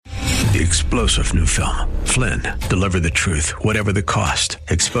the explosive new film, Flynn, Deliver the Truth, Whatever the Cost,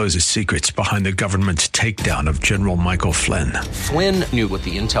 exposes secrets behind the government's takedown of General Michael Flynn. Flynn knew what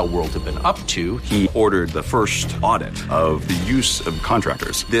the intel world had been up to. He ordered the first audit of the use of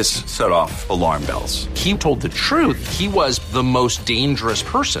contractors. This set off alarm bells. He told the truth. He was the most dangerous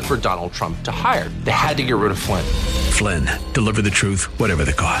person for Donald Trump to hire. They had to get rid of Flynn. Flynn, Deliver the Truth, Whatever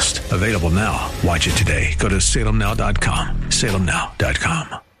the Cost. Available now. Watch it today. Go to salemnow.com.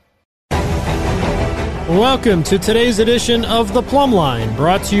 salemnow.com. Welcome to today's edition of The Plumb Line,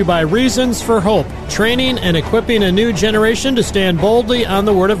 brought to you by Reasons for Hope, training and equipping a new generation to stand boldly on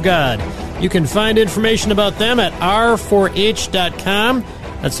the Word of God. You can find information about them at r4h.com.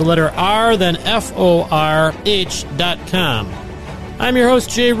 That's the letter R, then FORH.com. I'm your host,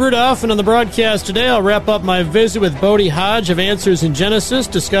 Jay Rudolph, and on the broadcast today, I'll wrap up my visit with Bodie Hodge of Answers in Genesis,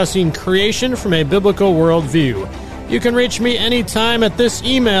 discussing creation from a biblical worldview. You can reach me anytime at this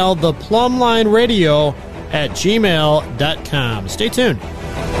email, theplumblineradio@gmail.com. Stay tuned.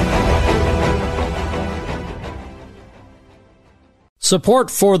 Support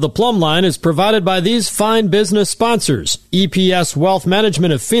for The Plumb Line is provided by these fine business sponsors. EPS Wealth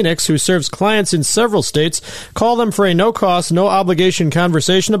Management of Phoenix, who serves clients in several states. Call them for a no-cost, no-obligation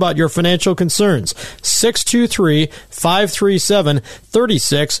conversation about your financial concerns.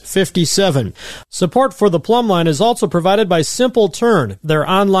 623-537-3657. Support for The Plumb Line is also provided by Simple Turn. Their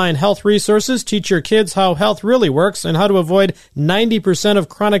online health resources teach your kids how health really works and how to avoid 90% of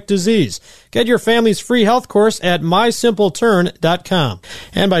chronic disease. Get your family's free health course at mysimpleturn.com.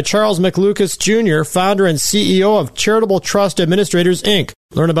 And by Charles McLucas Jr., founder and CEO of Charitable Trust Administrators, Inc.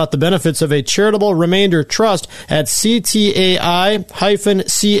 Learn about the benefits of a charitable remainder trust at ctai-ca.com.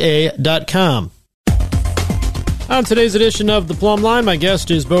 On today's edition of The Plumb Line, my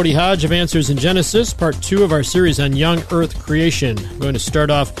guest is Bodie Hodge of Answers in Genesis, part 2 of our series on young earth creation. I'm going to start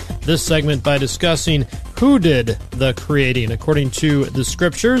off this segment by discussing who did the creating. According to the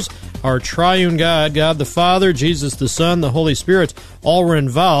Scriptures, our triune God, God the Father, Jesus the Son, the Holy Spirit, all were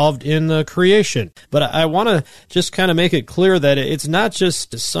involved in the creation. But I want to just kind of make it clear that it's not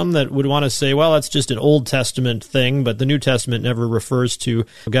just some that would want to say, well, that's just an Old Testament thing, but the New Testament never refers to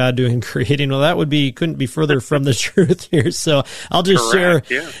God doing creating. Well, that couldn't be further from the truth here. So I'll just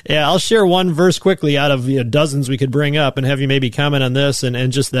I'll share one verse quickly out of dozens we could bring up and have you maybe comment on this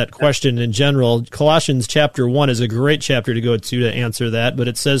and just that question in general. Colossians chapter 1 is a great chapter to go to answer that, but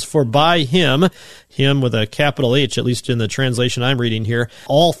it says, for by him with a capital H, at least in the translation I'm reading here,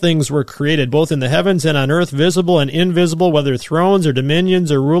 all things were created, both in the heavens and on earth, visible and invisible, whether thrones or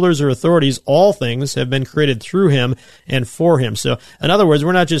dominions or rulers or authorities, all things have been created through him and for him. So, in other words,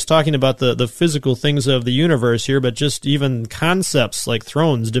 we're not just talking about the physical things of the universe here, but just even concepts like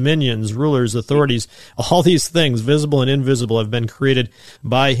thrones, dominions, rulers, authorities, all these things, visible and invisible, have been created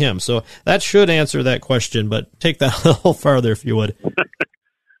by him. So that should answer that question, but take that a little farther if you would.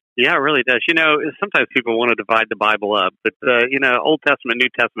 Yeah, it really does. Sometimes people want to divide the Bible up, but, Old Testament, New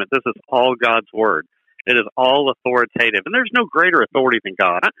Testament, this is all God's Word. It is all authoritative, and there's no greater authority than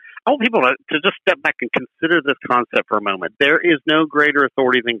God. I want people to just step back and consider this concept for a moment. There is no greater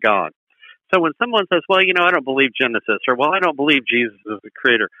authority than God. So when someone says, well, I don't believe Genesis, or, well, I don't believe Jesus is the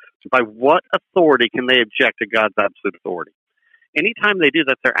creator, by what authority can they object to God's absolute authority? Anytime they do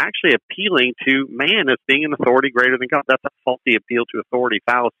that, they're actually appealing to man as being an authority greater than God. That's a faulty appeal to authority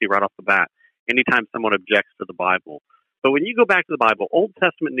fallacy right off the bat, anytime someone objects to the Bible. But when you go back to the Bible, Old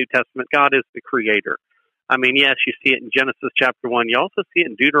Testament, New Testament, God is the creator. I mean, yes, you see it in Genesis chapter 1. You also see it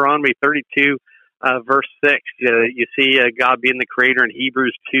in Deuteronomy 32, verse 6. You see God being the creator in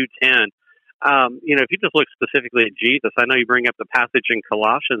Hebrews 2:10. If you just look specifically at Jesus, I know you bring up the passage in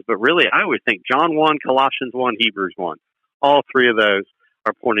Colossians, but really I always think John 1, Colossians 1, Hebrews 1. All three of those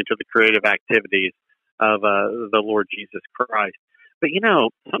are pointing to the creative activities of the Lord Jesus Christ. But,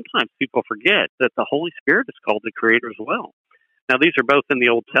 sometimes people forget that the Holy Spirit is called the creator as well. Now, these are both in the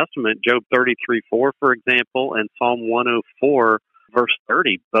Old Testament, Job 33:4, for example, and Psalm 104, verse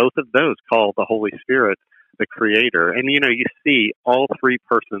 30. Both of those call the Holy Spirit the creator. And, you see all three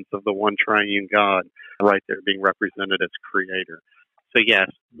persons of the one triune God right there being represented as creator. So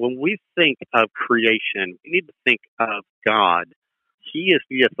yes, when we think of creation, we need to think of God. He is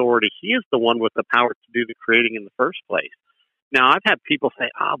the authority. He is the one with the power to do the creating in the first place. Now, I've had people say,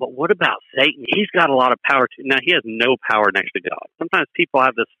 but what about Satan? He's got a lot of power too. Now, he has no power next to God. Sometimes people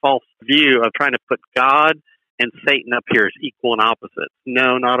have this false view of trying to put God and Satan up here as equal and opposite.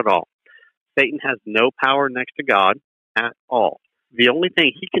 No, not at all. Satan has no power next to God at all. The only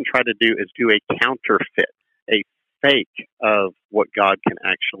thing he can try to do is do a counterfeit, a fake of what God can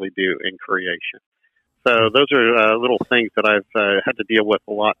actually do in creation. So those are little things that I've had to deal with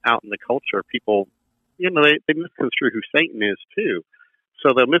a lot out in the culture. People, they misconstrue who Satan is too.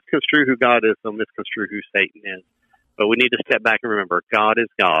 So they'll misconstrue who God is, they'll misconstrue who Satan is. But we need to step back and remember, God is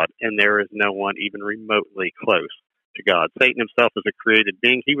God, and there is no one even remotely close to God. Satan himself is a created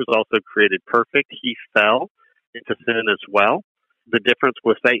being. He was also created perfect. He fell into sin as well. The difference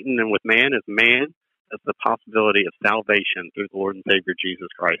with Satan and with man is the possibility of salvation through the Lord and Savior Jesus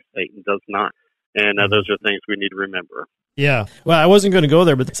Christ. Satan does not. And those are things we need to remember. Yeah. Well, I wasn't going to go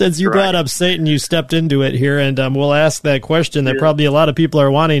there, but since you brought up Satan, you stepped into it here, and we'll ask that question that probably a lot of people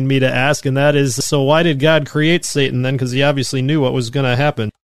are wanting me to ask, and that is, so why did God create Satan then? Because he obviously knew what was going to happen.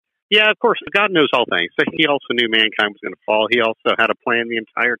 Yeah, of course. God knows all things. So he also knew mankind was going to fall. He also had a plan the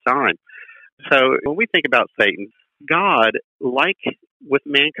entire time. So when we think about Satan, God, like with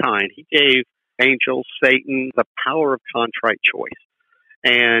mankind, he gave angels, Satan, the power of contrite choice.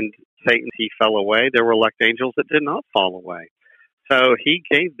 And Satan, he fell away. There were elect angels that did not fall away. So he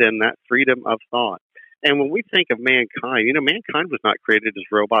gave them that freedom of thought. And when we think of mankind, mankind was not created as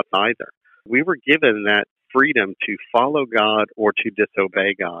robots either. We were given that freedom to follow God or to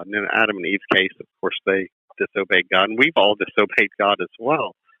disobey God. And in Adam and Eve's case, of course, they disobeyed God, and we've all disobeyed God as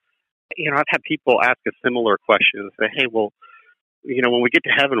well. I've had people ask a similar question and say, hey, well, when we get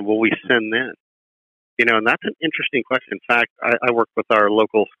to heaven, will we sin then? And that's an interesting question. In fact, I work with our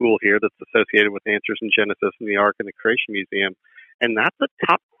local school here that's associated with Answers in Genesis and the Ark and the Creation Museum, and that's a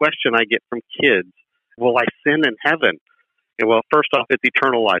top question I get from kids. Will I sin in heaven? And well, first off, it's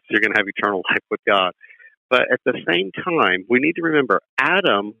eternal life, so you're going to have eternal life with God. But at the same time, we need to remember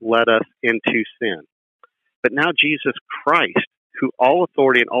Adam led us into sin. But now Jesus Christ, who all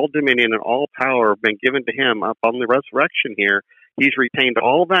authority and all dominion and all power have been given to him up on the resurrection here, he's retained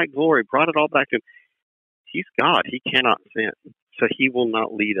all that glory, brought it all back to him. He's God. He cannot sin. So he will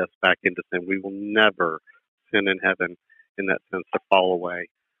not lead us back into sin. We will never sin in heaven in that sense to fall away.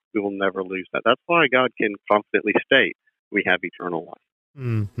 We will never lose that. That's why God can confidently state we have eternal life.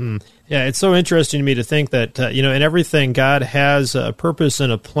 Mm-hmm. Yeah, it's so interesting to me to think that, in everything, God has a purpose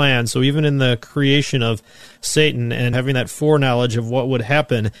and a plan. So even in the creation of Satan and having that foreknowledge of what would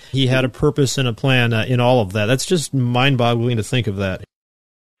happen, he had a purpose and a plan in all of that. That's just mind-boggling to think of that.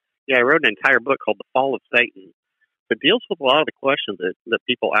 Yeah, I wrote an entire book called The Fall of Satan that deals with a lot of the questions that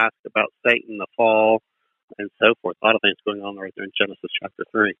people ask about Satan, the fall, and so forth. A lot of things going on right there in Genesis chapter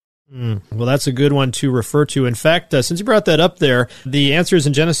 3. Well, that's a good one to refer to. In fact, since you brought that up there, the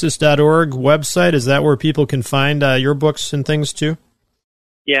AnswersInGenesis.org website, is that where people can find your books and things too?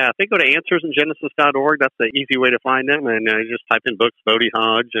 Yeah, if they go to AnswersInGenesis.org, that's the easy way to find them. And just type in books, Bodie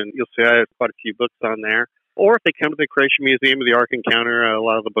Hodge, and you'll see I have quite a few books on there. Or if they come to the Creation Museum or the Ark Encounter, a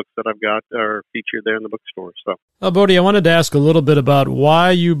lot of the books that I've got are featured there in the bookstore. So, Bodie, I wanted to ask a little bit about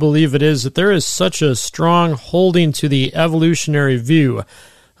why you believe it is that there is such a strong holding to the evolutionary view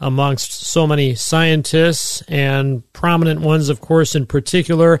amongst so many scientists and prominent ones, of course, in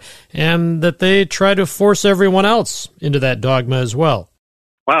particular, and that they try to force everyone else into that dogma as well.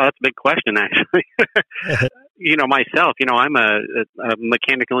 Wow, that's a big question, actually. Myself, I'm a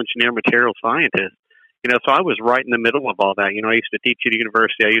mechanical engineer, material scientist. So I was right in the middle of all that. I used to teach at a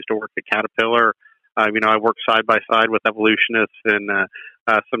university. I used to work at Caterpillar. I worked side by side with evolutionists, and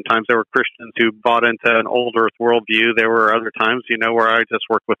sometimes there were Christians who bought into an old Earth worldview. There were other times, where I just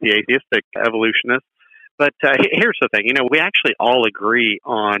worked with the atheistic evolutionists. But here's the thing. We actually all agree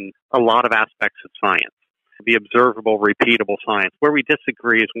on a lot of aspects of science, the observable, repeatable science. Where we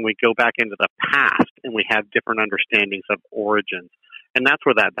disagree is when we go back into the past and we have different understandings of origins. And that's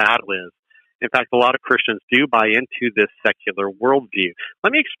where that battle is. In fact, a lot of Christians do buy into this secular worldview.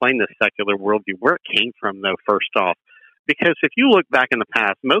 Let me explain this secular worldview, where it came from, though, first off. Because if you look back in the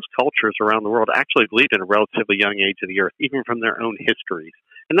past, most cultures around the world actually believed in a relatively young age of the earth, even from their own histories.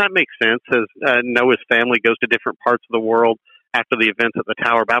 And that makes sense, as Noah's family goes to different parts of the world after the events at the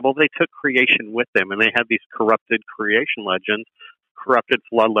Tower of Babel. They took creation with them, and they had these corrupted creation legends, corrupted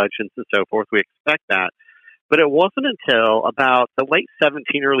flood legends, and so forth. We expect that. But it wasn't until about the late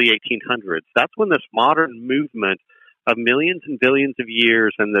early 1800s, that's when this modern movement of millions and billions of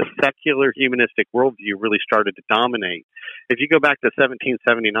years and the secular humanistic worldview really started to dominate. If you go back to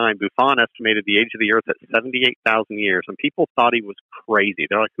 1779, Buffon estimated the age of the Earth at 78,000 years, and people thought he was crazy.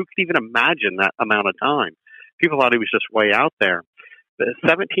 They're like, who could even imagine that amount of time? People thought he was just way out there. But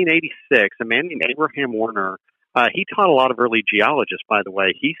 1786, a man named Abraham Werner, he taught a lot of early geologists, by the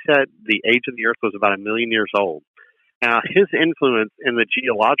way. He said the age of the Earth was about 1 million years old. Now, his influence in the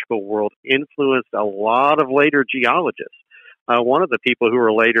geological world influenced a lot of later geologists. One of the people who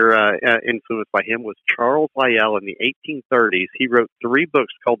were later influenced by him was Charles Lyell in the 1830s. He wrote 3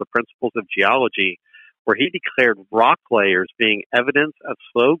 books called The Principles of Geology, where he declared rock layers being evidence of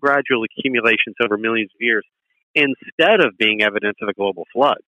slow, gradual accumulations over millions of years instead of being evidence of a global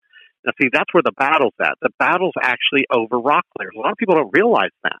flood. Now, see, that's where the battle's at. The battle's actually over rock layers. A lot of people don't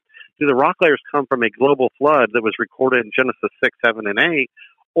realize that. Do the rock layers come from a global flood that was recorded in Genesis 6, 7, and 8,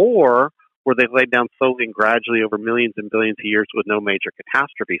 or were they laid down slowly and gradually over millions and billions of years with no major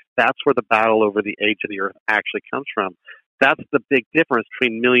catastrophes? That's where the battle over the age of the earth actually comes from. That's the big difference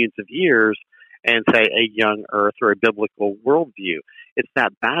between millions of years and, say, a young earth or a biblical worldview. It's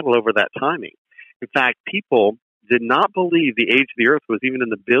that battle over that timing. In fact, people did not believe the age of the earth was even in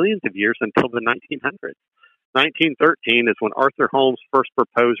the billions of years until the 1900s. 1913 is when Arthur Holmes first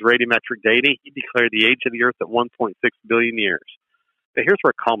proposed radiometric dating. He declared the age of the earth at 1.6 billion years. But here's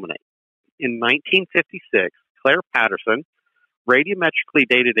where it culminates. In 1956, Claire Patterson radiometrically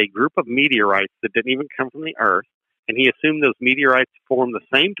dated a group of meteorites that didn't even come from the earth, and he assumed those meteorites formed the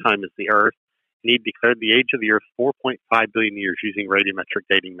same time as the earth, and he declared the age of the earth 4.5 billion years using radiometric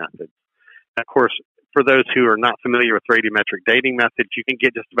dating methods. Of course, for those who are not familiar with radiometric dating methods, you can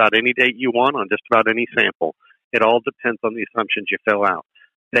get just about any date you want on just about any sample. It all depends on the assumptions you fill out.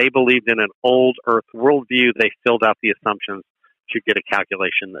 They believed in an old Earth worldview. They filled out the assumptions to get a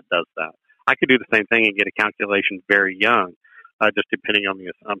calculation that does that. I could do the same thing and get a calculation very young, just depending on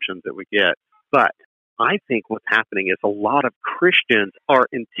the assumptions that we get. But I think what's happening is a lot of Christians are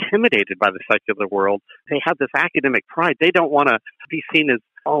intimidated by the secular world. They have this academic pride. They don't want to be seen as,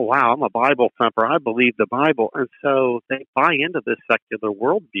 oh, wow, I'm a Bible thumper. I believe the Bible. And so they buy into this secular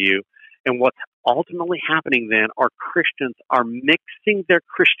worldview. And what's ultimately happening then are Christians are mixing their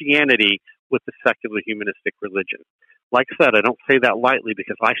Christianity with the secular humanistic religion. Like I said, I don't say that lightly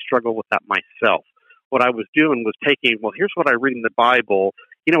because I struggle with that myself. What I was doing was taking, well, here's what I read in the Bible.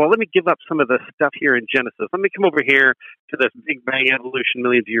 You know what, let me give up some of the stuff here in Genesis. Let me come over here to this Big Bang evolution,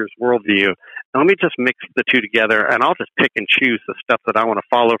 millions of years worldview. And let me just mix the two together, and I'll just pick and choose the stuff that I want to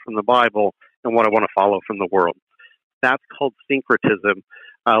follow from the Bible and what I want to follow from the world. That's called syncretism.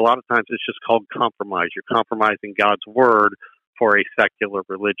 A lot of times it's just called compromise. You're compromising God's word for a secular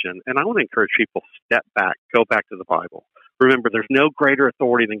religion. And I want to encourage people, step back, go back to the Bible. Remember, there's no greater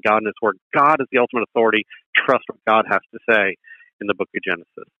authority than God in His Word. God is the ultimate authority. Trust what God has to say in the book of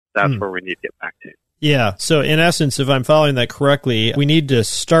Genesis. That's where we need to get back to. Yeah. So in essence, if I'm following that correctly, we need to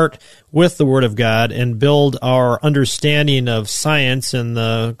start with the Word of God and build our understanding of science and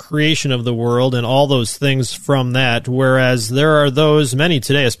the creation of the world and all those things from that, whereas there are those, many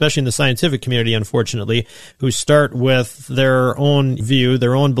today, especially in the scientific community, unfortunately, who start with their own view,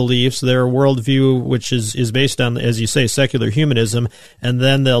 their own beliefs, their worldview, which is based on, as you say, secular humanism, and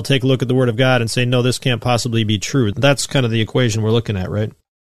then they'll take a look at the Word of God and say, no, this can't possibly be true. That's kind of the equation we're looking at, right?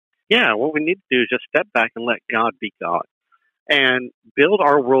 Yeah, what we need to do is just step back and let God be God and build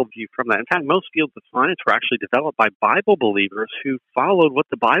our worldview from that. In fact, most fields of science were actually developed by Bible believers who followed what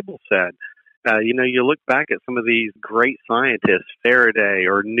the Bible said. You look back at some of these great scientists, Faraday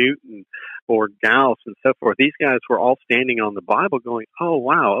or Newton or Gauss and so forth. These guys were all standing on the Bible going, oh,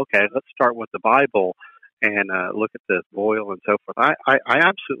 wow, okay, let's start with the Bible and look at this, Boyle and so forth. I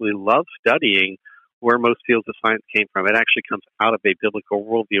absolutely love studying where most fields of science came from. It actually comes out of a biblical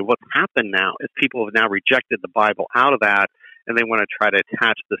worldview. What's happened now is people have now rejected the Bible out of that, and they want to try to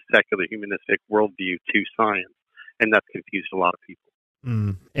attach the secular humanistic worldview to science, and that's confused a lot of people.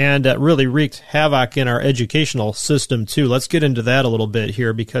 And really wreaked havoc in our educational system, too. Let's get into that a little bit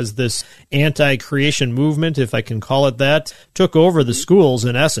here, because this anti-creation movement, if I can call it that, took over the schools,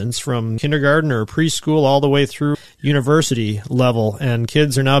 in essence, from kindergarten or preschool all the way through university level, and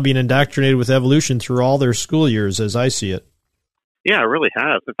kids are now being indoctrinated with evolution through all their school years, as I see it. Yeah, it really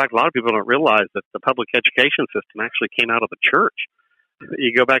has. In fact, a lot of people don't realize that the public education system actually came out of the church.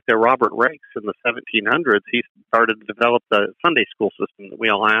 You go back to Robert Raikes in the 1700s, he started to develop the Sunday school system that we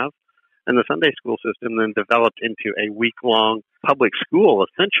all have. And the Sunday school system then developed into a week-long public school,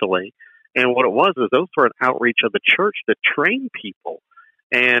 essentially. And what it was is those were an outreach of the church to train people.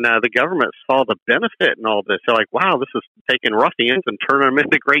 And the government saw the benefit in all this. They're like, wow, this is taking ruffians and turning them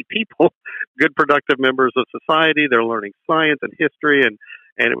into great people, good, productive members of society. They're learning science and history, and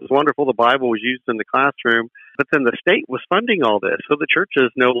it was wonderful. The Bible was used in the classroom. But then the state was funding all this. So the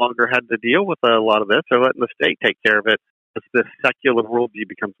churches no longer had to deal with a lot of this. They're letting the state take care of it. As this secular worldview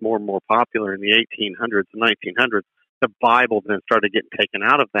becomes more and more popular in the 1800s and 1900s, the Bible then started getting taken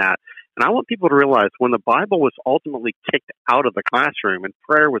out of that. And I want people to realize when the Bible was ultimately kicked out of the classroom and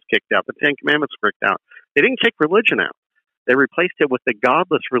prayer was kicked out, the Ten Commandments were kicked out, they didn't kick religion out. They replaced it with the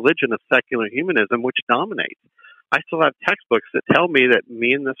godless religion of secular humanism, which dominates. I still have textbooks that tell me that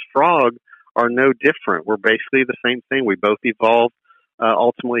me and this frog are no different. We're basically the same thing. We both evolved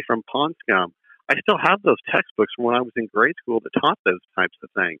ultimately from pond scum. I still have those textbooks from when I was in grade school that taught those types of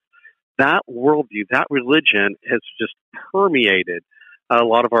things. That worldview, that religion has just permeated a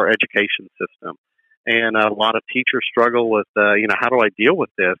lot of our education system. And a lot of teachers struggle with, how do I deal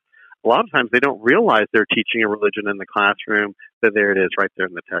with this? A lot of times they don't realize they're teaching a religion in the classroom, but there it is right there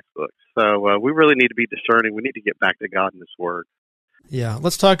in the textbook. So we really need to be discerning. We need to get back to God and His Word. Yeah,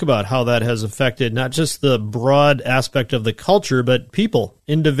 let's talk about how that has affected not just the broad aspect of the culture, but people,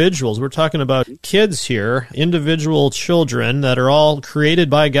 individuals. We're talking about kids here, individual children that are all created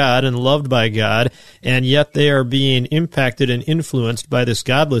by God and loved by God, and yet they are being impacted and influenced by this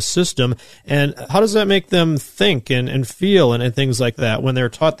godless system. And how does that make them think and feel and things like that when they're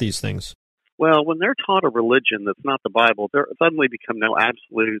taught these things? Well, when they're taught a religion that's not the Bible, they suddenly become no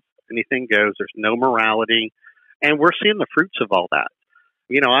absolutes. Anything goes. There's no morality. And we're seeing the fruits of all that.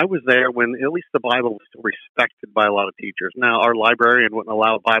 I was there when at least the Bible was still respected by a lot of teachers. Now, our librarian wouldn't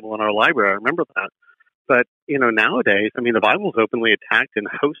allow a Bible in our library. I remember that. But, nowadays, the Bible's openly attacked in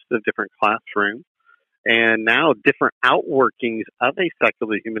hosts of different classrooms. And now different outworkings of a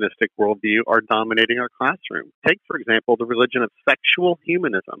secular humanistic worldview are dominating our classroom. Take, for example, the religion of sexual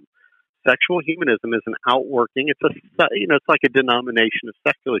humanism. Sexual humanism is an outworking. It's like a denomination of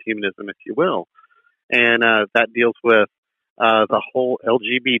secular humanism, if you will. And that deals with the whole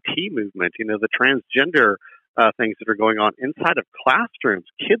LGBT movement, the transgender things that are going on inside of classrooms.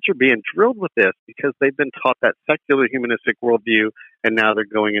 Kids are being drilled with this because they've been taught that secular humanistic worldview, and now they're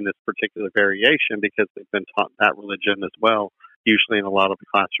going in this particular variation because they've been taught that religion as well, usually in a lot of the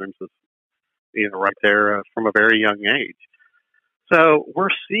classrooms, right there from a very young age. So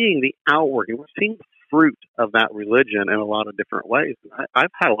we're seeing the outworking, we're seeing the fruit of that religion in a lot of different ways.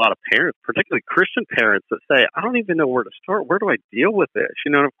 I've had a lot of parents, particularly Christian parents, that say, I don't even know where to start. Where do I deal with this?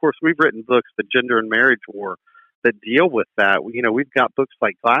 And of course, we've written books, The Gender and Marriage War, that deal with that. We've got books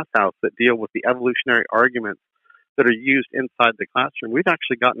like Glass House that deal with the evolutionary arguments that are used inside the classroom. We've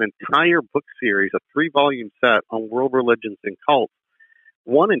actually got an entire book series, a 3-volume set on world religions and cults.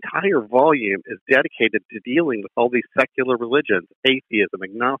 One entire volume is dedicated to dealing with all these secular religions: atheism,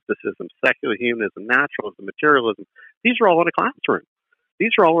 agnosticism, secular humanism, naturalism, materialism. These are all in a classroom.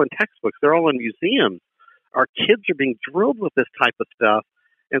 These are all in textbooks. They're all in museums. Our kids are being drilled with this type of stuff,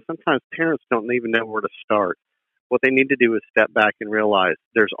 and sometimes parents don't even know where to start. What they need to do is step back and realize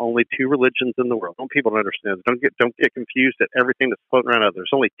there's only 2 religions in the world. People don't understand this. Don't get confused at everything that's floating around.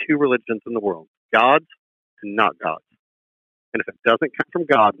 There's only 2 religions in the world: God's and not God's. And if it doesn't come from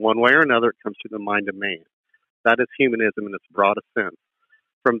God one way or another, it comes through the mind of man. That is humanism in its broadest sense.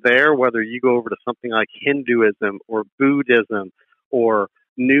 From there, whether you go over to something like Hinduism or Buddhism or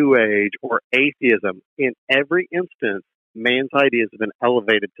New Age or atheism, in every instance, man's ideas have been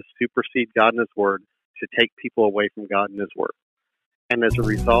elevated to supersede God and His Word, to take people away from God and His Word. And as a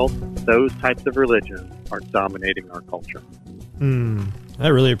result, those types of religions are dominating our culture. I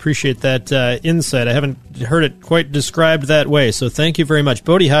really appreciate that insight. I haven't heard it quite described that way, so thank you very much.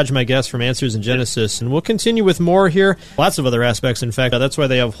 Bodie Hodge, my guest from Answers in Genesis, and we'll continue with more here. Lots of other aspects, in fact. That's why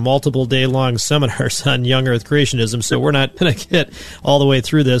they have multiple day-long seminars on young Earth creationism, so we're not going to get all the way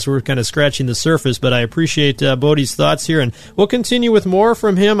through this. We're kind of scratching the surface, but I appreciate Bodie's thoughts here, and we'll continue with more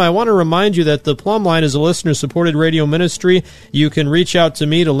from him. I want to remind you that the Plumb Line is a listener-supported radio ministry. You can reach out to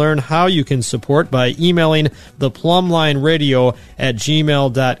me to learn how you can support by emailing theplumblineradio@gmail.com.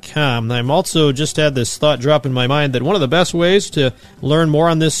 I'm also just had this thought drop in my mind that one of the best ways to learn more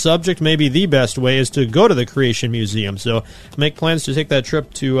on this subject, maybe the best way, is to go to the Creation Museum. So make plans to take that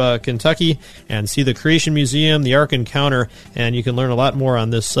trip to Kentucky and see the Creation Museum, the Ark Encounter, and you can learn a lot more on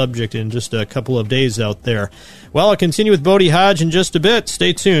this subject in just a couple of days out there. Well, I'll continue with Bodie Hodge in just a bit.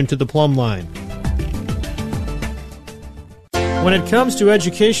 Stay tuned to the Plumb Line. When it comes to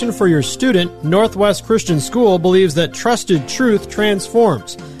education for your student, Northwest Christian School believes that trusted truth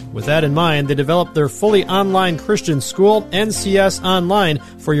transforms. With that in mind, they developed their fully online Christian school, NCS Online,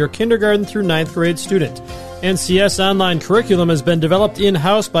 for your kindergarten through 9th grade student. NCS Online curriculum has been developed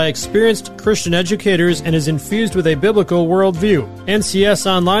in-house by experienced Christian educators and is infused with a biblical worldview. NCS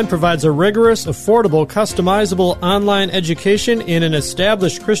Online provides a rigorous, affordable, customizable online education in an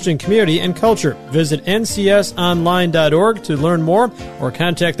established Christian community and culture. Visit ncsonline.org to learn more or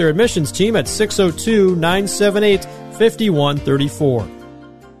contact their admissions team at 602-978-5134.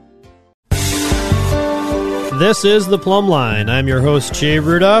 This is the Plumb Line. I'm your host, Jay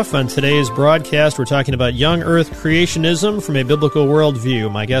Rudolph. On today's broadcast, we're talking about young Earth creationism from a biblical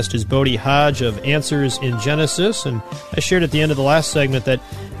worldview. My guest is Bodie Hodge of Answers in Genesis, and I shared at the end of the last segment that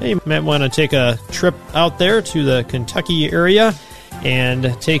you might want to take a trip out there to the Kentucky area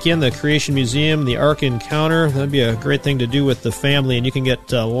and take in the Creation Museum, the Ark Encounter. That'd be a great thing to do with the family, and you can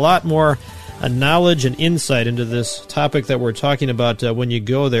get a lot more a knowledge and insight into this topic that we're talking about when you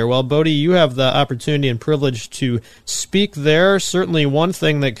go there. Well, Bodie, you have the opportunity and privilege to speak there. Certainly one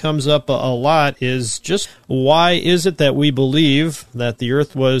thing that comes up a lot is just why is it that we believe that the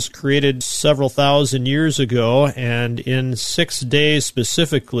earth was created several thousand years ago and in 6 days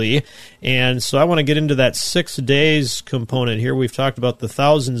specifically? And so I want to get into that 6 days component here. We've talked about the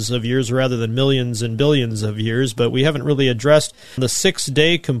thousands of years rather than millions and billions of years, but we haven't really addressed the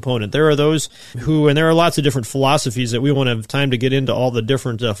 6-day component. There are those who, and there are lots of different philosophies that we won't have time to get into all the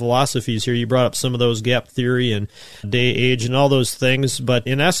different philosophies here. You brought up some of those, gap theory and day age and all those things, but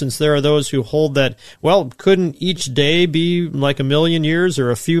in essence, there are those who hold that, well, couldn't each day be like a million years or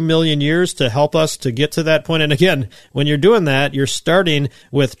a few million years to help us to get to that point? And again, when you're doing that, you're starting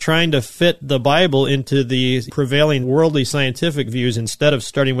with trying to fit the Bible into the prevailing worldly scientific views instead of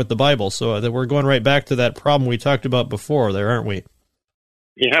starting with the Bible. So that we're going right back to that problem we talked about before there, aren't we?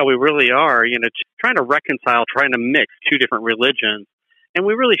 Yeah, we really are. Trying to reconcile, trying to mix two different religions, and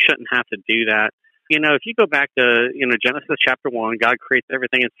we really shouldn't have to do that. If you go back to, Genesis chapter 1, God creates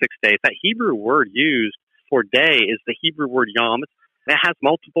everything in 6 days. That Hebrew word used for day is the Hebrew word yom. It has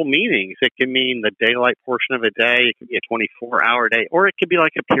multiple meanings. It can mean the daylight portion of a day. It could be a 24-hour day, or it could be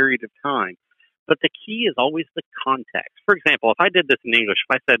like a period of time. But the key is always the context. For example, if I did this in English,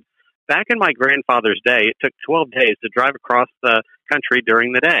 if I said, back in my grandfather's day, it took 12 days to drive across the country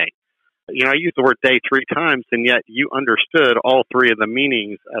during the day. I used the word day 3 times, and yet you understood all 3 of the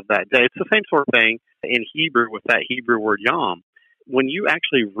meanings of that day. It's the same sort of thing in Hebrew with that Hebrew word yom. When you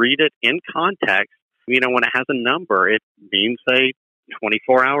actually read it in context, when it has a number, it means a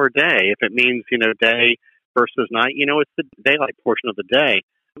 24-hour day. If it means, day versus night, it's the daylight portion of the day,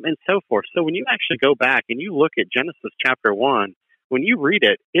 and so forth. So when you actually go back and you look at Genesis chapter 1, when you read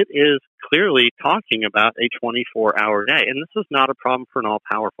it, it is clearly talking about a 24-hour day. And this is not a problem for an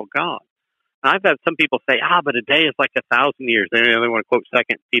all-powerful God. I've had some people say, but a day is like 1,000 years. They want to quote 2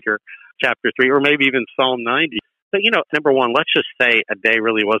 Peter chapter 3, or maybe even Psalm 90. But, number one, let's just say a day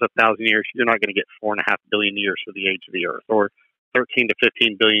really was 1,000 years. You're not going to get 4.5 billion years for the age of the earth, or 13 to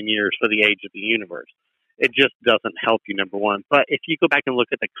 15 billion years for the age of the universe. It just doesn't help you, number one. But if you go back and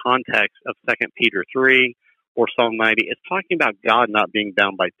look at the context of 2 Peter 3 or Psalm 90, it's talking about God not being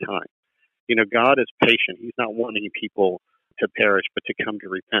bound by time. God is patient. He's not wanting people to perish, but to come to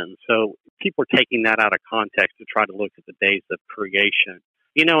repentance. So people are taking that out of context to try to look at the days of creation.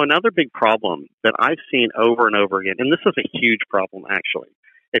 Another big problem that I've seen over and over again, and this is a huge problem, actually.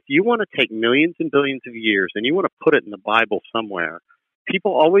 If you want to take millions and billions of years and you want to put it in the Bible somewhere,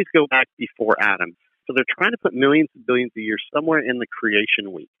 people always go back before Adam. So they're trying to put millions and billions of years somewhere in the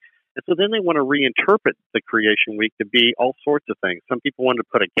creation week. And so then they want to reinterpret the creation week to be all sorts of things. Some people want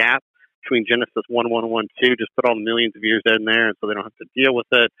to put a gap between Genesis 1:1 and 1:2, just put all the millions of years in there and so they don't have to deal with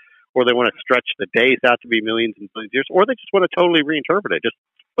it. Or they want to stretch the days out to be millions and billions of years. Or they just want to totally reinterpret it. Just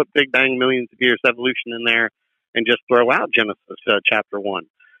put Big Bang millions of years evolution in there and just throw out Genesis chapter 1.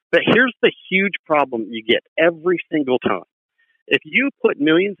 But here's the huge problem you get every single time. If you put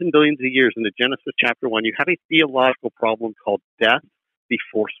millions and billions of years into Genesis chapter 1, you have a theological problem called death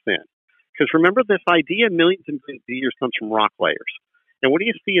before sin. Because remember, this idea of millions and billions of years comes from rock layers. And what do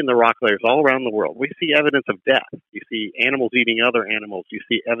you see in the rock layers all around the world? We see evidence of death. You see animals eating other animals. You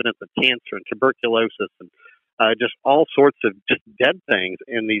see evidence of cancer and tuberculosis and just all sorts of just dead things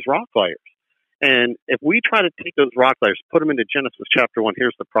in these rock layers. And if we try to take those rock layers, put them into Genesis chapter 1,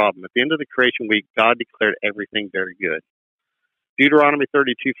 here's the problem. At the end of the creation week, God declared everything very good. Deuteronomy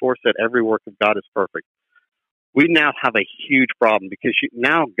 32:4 said every work of God is perfect. We now have a huge problem because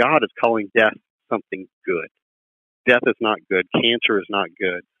now God is calling death something good. Death is not good. Cancer is not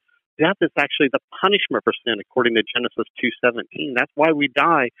good. Death is actually the punishment for sin, according to Genesis 2:17. That's why we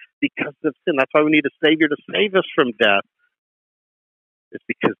die, because of sin. That's why we need a Savior to save us from death. It's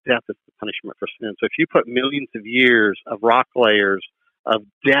because death is the punishment for sin. So if you put millions of years of rock layers of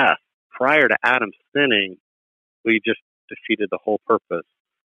death prior to Adam sinning, we just defeated the whole purpose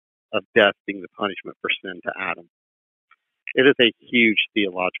of death being the punishment for sin to Adam. It is a huge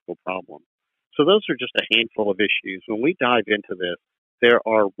theological problem. So those are just a handful of issues. When we dive into this, there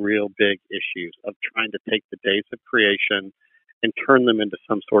are real big issues of trying to take the days of creation and turn them into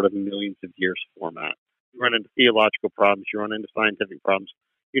some sort of millions of years format. You run into theological problems. You run into scientific problems.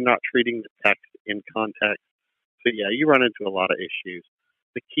 You're not treating the text in context. So, yeah, you run into a lot of issues.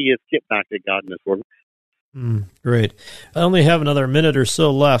 The key is get back to God and His Word. Great. I only have another minute or so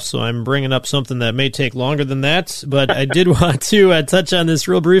left, so I'm bringing up something that may take longer than that, but I did want to touch on this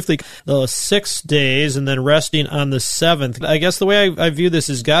real briefly. The 6 days and then resting on the seventh. I guess the way I view this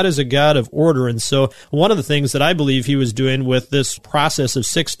is God is a God of order, and so one of the things that I believe he was doing with this process of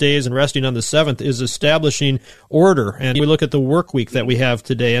 6 days and resting on the seventh is establishing order. And we look at the work week that we have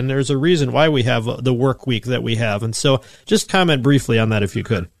today, and there's a reason why we have the work week that we have. And so just comment briefly on that if you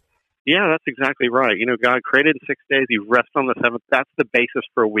could. Yeah, that's exactly right. God created in 6 days. He rests on the seventh. That's the basis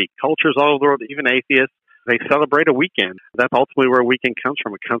for a week. Cultures all over the world, even atheists, they celebrate a weekend. That's ultimately where a weekend comes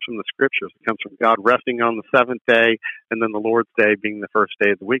from. It comes from the scriptures. It comes from God resting on the seventh day, and then the Lord's Day being the first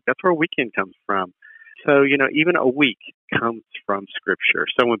day of the week. That's where a weekend comes from. So, even a week comes from scripture.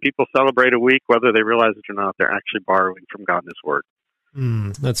 So when people celebrate a week, whether they realize it or not, they're actually borrowing from God and his word.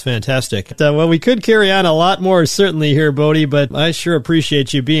 That's fantastic. Well, we could carry on a lot more certainly here, Bodie, but I sure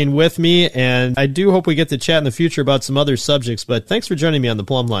appreciate you being with me, and I do hope we get to chat in the future about some other subjects, but thanks for joining me on the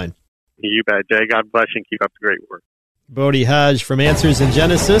Plumb Line. You bet, Jay. God bless you and keep up the great work. Bodie Hodge from Answers in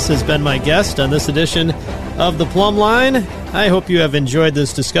Genesis has been my guest on this edition of the Plumb Line. I hope you have enjoyed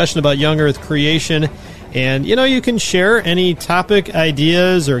this discussion about young earth creation. And, you can share any topic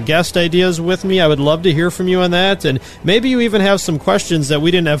ideas or guest ideas with me. I would love to hear from you on that. And maybe you even have some questions that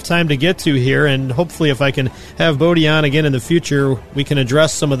we didn't have time to get to here. And hopefully if I can have Bodie on again in the future, we can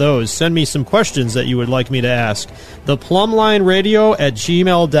address some of those. Send me some questions that you would like me to ask. The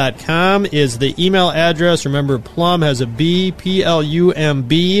plumblineradio@gmail.com is the email address. Remember, Plum has a B,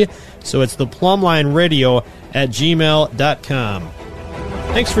 P-L-U-M-B. So it's the plumblineradio@gmail.com.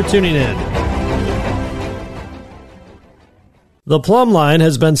 Thanks for tuning in. The Plumb Line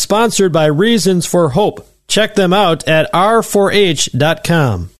has been sponsored by Reasons for Hope. Check them out at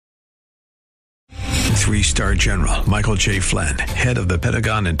r4h.com. 3-star General Michael J. Flynn, head of the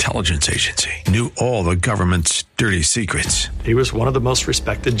Pentagon Intelligence Agency, knew all the government's dirty secrets. He was one of the most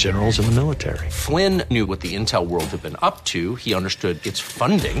respected generals in the military. Flynn knew what the intel world had been up to. He understood its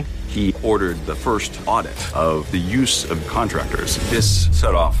funding. He ordered the first audit of the use of contractors. This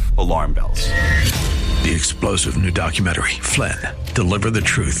set off alarm bells. The explosive new documentary, Flynn, Deliver the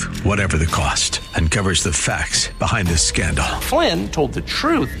Truth, Whatever the Cost, uncovers the facts behind this scandal. Flynn told the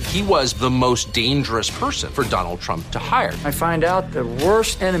truth. He was the most dangerous person for Donald Trump to hire. I find out the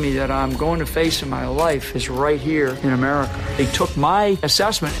worst enemy that I'm going to face in my life is right here in America. They took my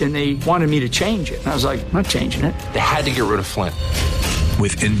assessment and they wanted me to change it. And I was like, I'm not changing it. They had to get rid of Flynn.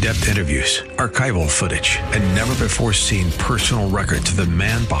 With in-depth interviews, archival footage, and never-before-seen personal records of the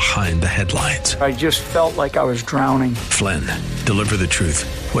man behind the headlines. I just felt like I was drowning. Flynn, Deliver the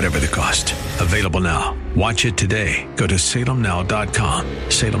Truth, Whatever the Cost. Available now. Watch it today. Go to salemnow.com.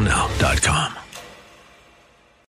 salemnow.com.